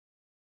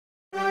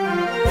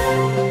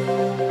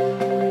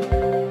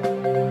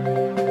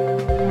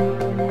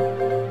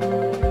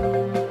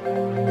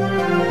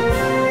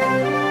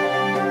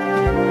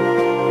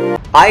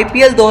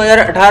IPL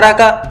 2018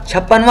 का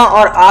 56वां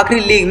और आखिरी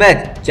league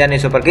match Chennai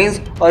super Kings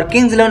और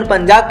किंग्स 11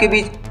 पंजाब के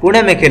बीच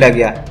पुणे में खेला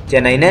गया।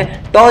 चेन्नई ने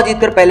टॉस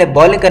जीतकर पहले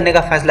बॉलिंग करने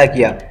का फैसला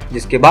किया,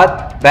 जिसके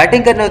बाद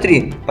बैटिंग करने उतरी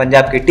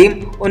पंजाब की टीम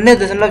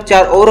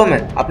 19.4 ओवरों में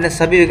अपने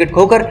सभी विकेट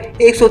खोकर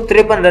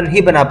 153 रन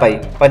ही बना पाई।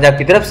 पंजाब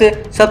की तरफ से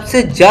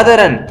सबसे ज्यादा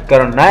रन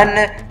करुण नायर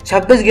ने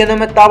 26 गेंदों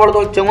में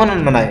ताबड़तोड़ 54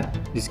 रन बनाए,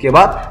 जिसके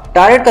बाद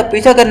टारगेट का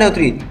पीछा करने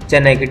उतरी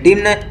चेन्नई की टीम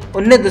ने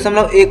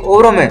 19.1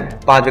 ओवरों में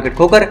 5 विकेट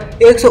खोकर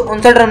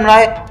 159 रन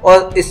बनाए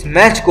और इस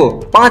मैच को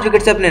 5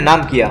 विकेट से अपने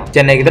नाम किया।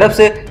 चेन्नई की तरफ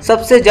से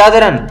सबसे ज्यादा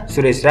रन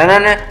सुरेश रैना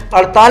ने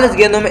 48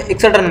 गेंदों में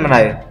 61 रन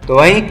बनाए, तो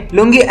वहीं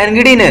लुंगी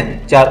एनगिडी ने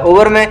 4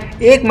 ओवर में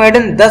एक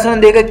मेडन 10 रन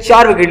देकर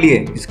 4 विकेट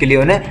लिए, जिसके लिए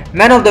उन्हें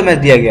मैन ऑफ द मैच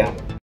दिया गया।